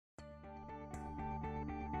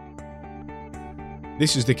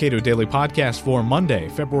This is the Cato Daily Podcast for Monday,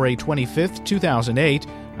 February 25th, 2008.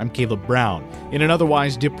 I'm Caleb Brown. In an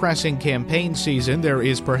otherwise depressing campaign season, there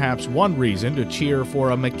is perhaps one reason to cheer for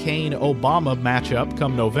a McCain-Obama matchup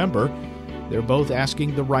come November. They're both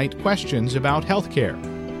asking the right questions about health care.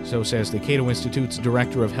 So says the Cato Institute's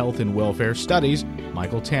Director of Health and Welfare Studies,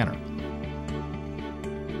 Michael Tanner.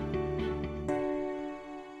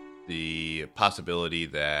 The possibility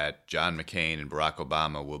that John McCain and Barack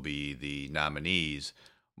Obama will be the nominees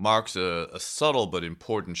marks a subtle but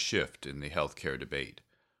important shift in the healthcare debate.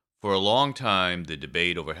 For a long time, the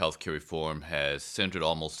debate over healthcare reform has centered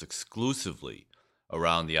almost exclusively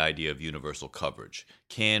around the idea of universal coverage.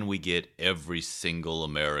 Can we get every single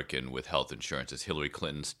American with health insurance, as Hillary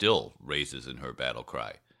Clinton still raises in her battle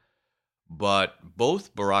cry? But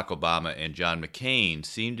both Barack Obama and John McCain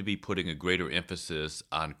seem to be putting a greater emphasis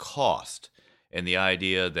on cost and the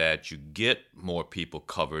idea that you get more people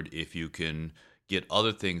covered if you can get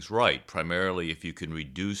other things right, primarily if you can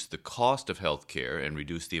reduce the cost of health care and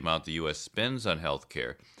reduce the amount the U.S. spends on health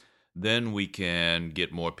care, then we can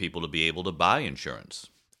get more people to be able to buy insurance.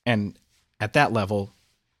 And at that level,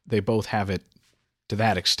 they both have it to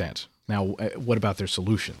that extent. Now, what about their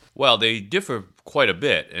solution? Well, they differ quite a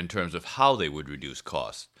bit in terms of how they would reduce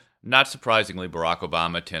costs. Not surprisingly, Barack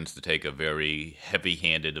Obama tends to take a very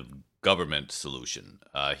heavy-handed government solution.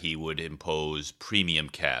 He would impose premium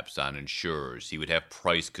caps on insurers. He would have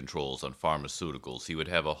price controls on pharmaceuticals. He would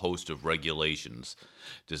have a host of regulations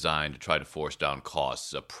designed to try to force down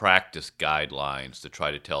costs, practice guidelines to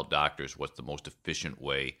try to tell doctors what's the most efficient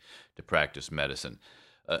way to practice medicine.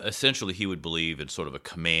 Essentially, he would believe in sort of a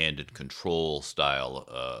command and control style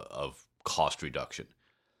of cost reduction.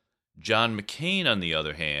 John McCain, on the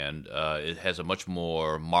other hand, has a much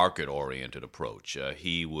more market-oriented approach.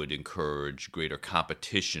 He would encourage greater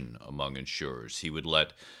competition among insurers. He would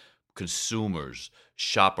let consumers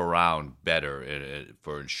shop around better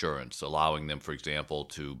for insurance, allowing them, for example,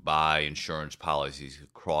 to buy insurance policies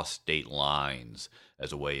across state lines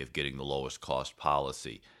as a way of getting the lowest cost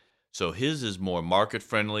policy. So his is more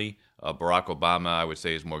market-friendly. Barack Obama, I would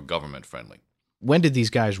say, is more government-friendly. When did these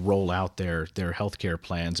guys roll out their healthcare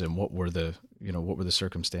plans, and what were the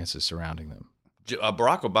circumstances surrounding them?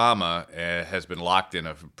 Barack Obama has been locked in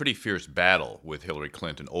a pretty fierce battle with Hillary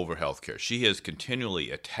Clinton over healthcare. She has continually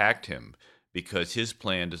attacked him because his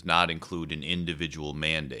plan does not include an individual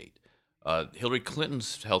mandate. Hillary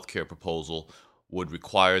Clinton's healthcare proposal would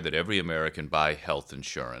require that every American buy health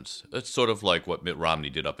insurance. That's sort of like what Mitt Romney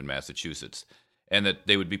did up in Massachusetts, and that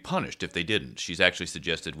they would be punished if they didn't. She's actually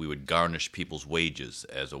suggested we would garnish people's wages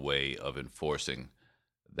as a way of enforcing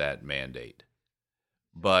that mandate.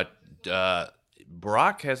 But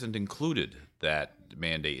Barack hasn't included that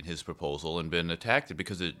mandate in his proposal and been attacked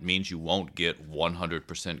because it means you won't get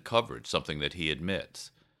 100% coverage, something that he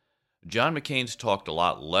admits. John McCain's talked a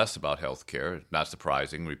lot less about health care. Not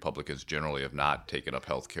surprising. Republicans generally have not taken up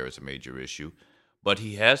health care as a major issue. But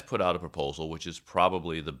he has put out a proposal which is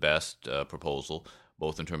probably the best proposal,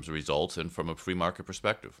 both in terms of results and from a free market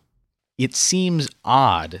perspective. It seems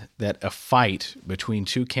odd that a fight between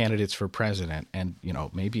two candidates for president, and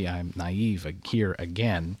maybe I'm naive here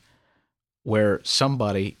again, where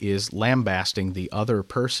somebody is lambasting the other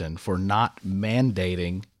person for not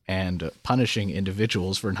mandating and punishing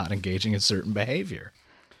individuals for not engaging in certain behavior.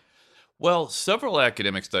 Well, several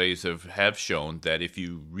academic studies have shown that if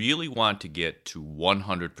you really want to get to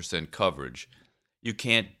 100% coverage, you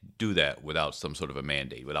can't do that without some sort of a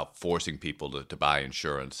mandate, without forcing people to buy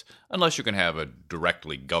insurance, unless you can have a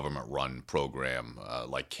directly government-run program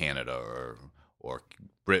like Canada or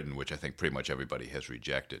Britain, which I think pretty much everybody has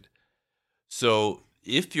rejected. So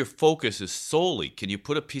if your focus is solely, can you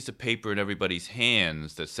put a piece of paper in everybody's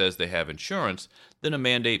hands that says they have insurance, then a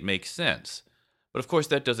mandate makes sense. But of course,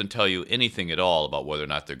 that doesn't tell you anything at all about whether or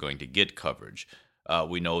not they're going to get coverage.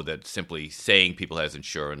 We know that simply saying people has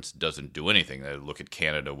insurance doesn't do anything. Look at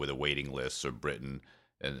Canada with a waiting list, or Britain,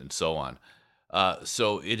 and so on.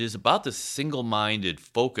 So it is about the single-minded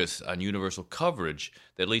focus on universal coverage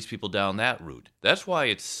that leads people down that route. That's why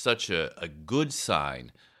it's such a good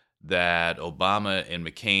sign that Obama and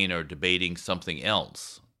McCain are debating something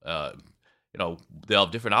else. They'll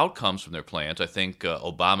have different outcomes from their plans. I think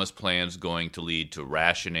Obama's plan is going to lead to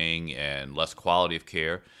rationing and less quality of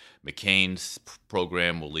care. McCain's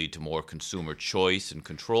program will lead to more consumer choice and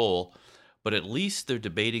control, but at least they're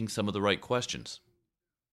debating some of the right questions.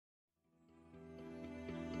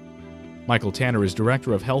 Michael Tanner is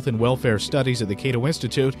Director of Health and Welfare Studies at the Cato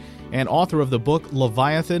Institute and author of the book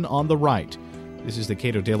Leviathan on the Right. This is the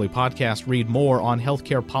Cato Daily Podcast. Read more on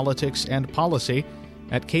healthcare politics and policy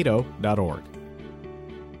at cato.org.